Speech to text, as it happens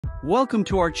Welcome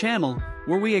to our channel,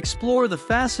 where we explore the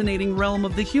fascinating realm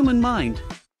of the human mind.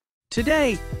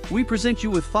 Today, we present you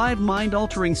with 5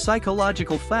 mind-altering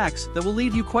psychological facts that will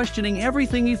leave you questioning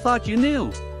everything you thought you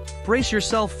knew. Brace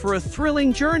yourself for a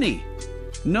thrilling journey.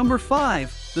 Number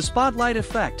 5, the spotlight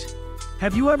effect.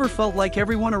 Have you ever felt like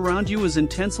everyone around you is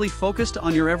intensely focused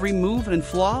on your every move and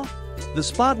flaw? The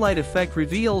spotlight effect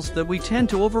reveals that we tend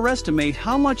to overestimate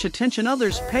how much attention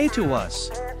others pay to us.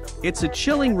 It's a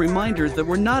chilling reminder that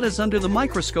we're not as under the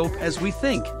microscope as we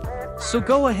think. So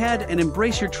go ahead and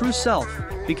embrace your true self,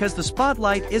 because the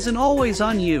spotlight isn't always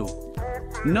on you.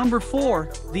 Number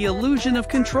 4, the illusion of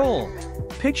control.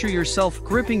 Picture yourself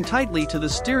gripping tightly to the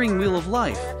steering wheel of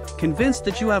life, convinced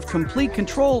that you have complete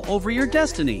control over your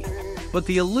destiny. But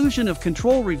the illusion of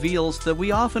control reveals that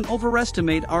we often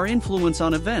overestimate our influence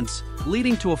on events,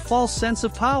 leading to a false sense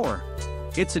of power.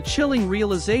 It's a chilling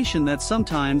realization that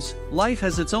sometimes, life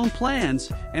has its own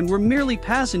plans, and we're merely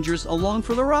passengers along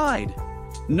for the ride.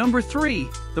 Number 3,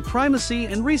 the primacy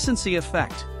and recency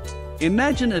effect.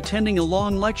 Imagine attending a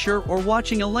long lecture or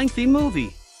watching a lengthy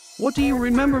movie. What do you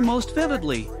remember most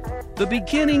vividly? The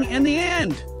beginning and the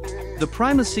end. The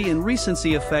primacy and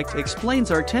recency effect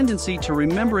explains our tendency to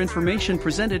remember information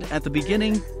presented at the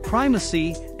beginning,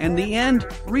 primacy, and the end,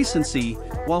 recency,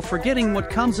 while forgetting what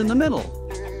comes in the middle.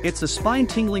 It's a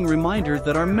spine-tingling reminder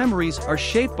that our memories are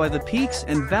shaped by the peaks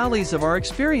and valleys of our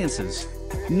experiences.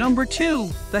 Number 2,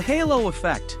 the halo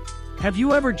effect. Have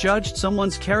you ever judged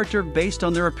someone's character based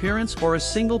on their appearance or a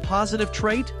single positive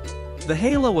trait? The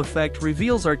halo effect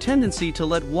reveals our tendency to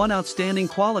let one outstanding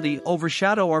quality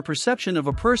overshadow our perception of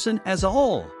a person as a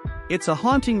whole. It's a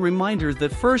haunting reminder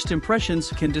that first impressions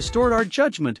can distort our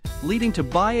judgment, leading to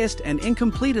biased and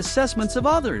incomplete assessments of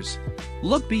others.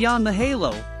 Look beyond the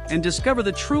halo and discover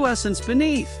the true essence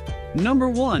beneath. Number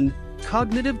 1,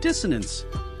 cognitive dissonance.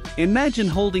 Imagine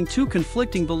holding 2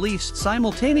 conflicting beliefs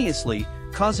simultaneously,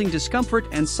 causing discomfort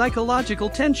and psychological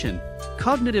tension.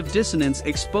 Cognitive dissonance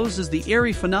exposes the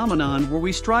eerie phenomenon where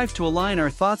we strive to align our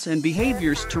thoughts and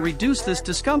behaviors to reduce this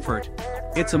discomfort.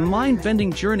 It's a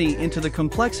mind-bending journey into the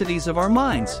complexities of our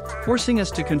minds, forcing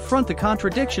us to confront the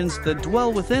contradictions that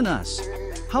dwell within us.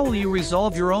 How will you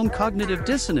resolve your own cognitive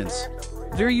dissonance?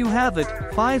 There you have it,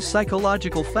 5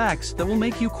 psychological facts that will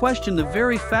make you question the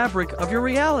very fabric of your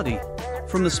reality.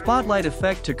 From the spotlight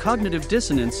effect to cognitive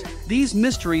dissonance, these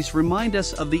mysteries remind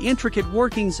us of the intricate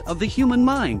workings of the human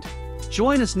mind.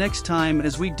 Join us next time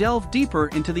as we delve deeper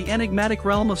into the enigmatic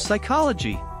realm of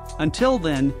psychology. Until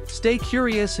then, stay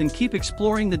curious and keep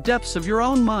exploring the depths of your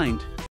own mind.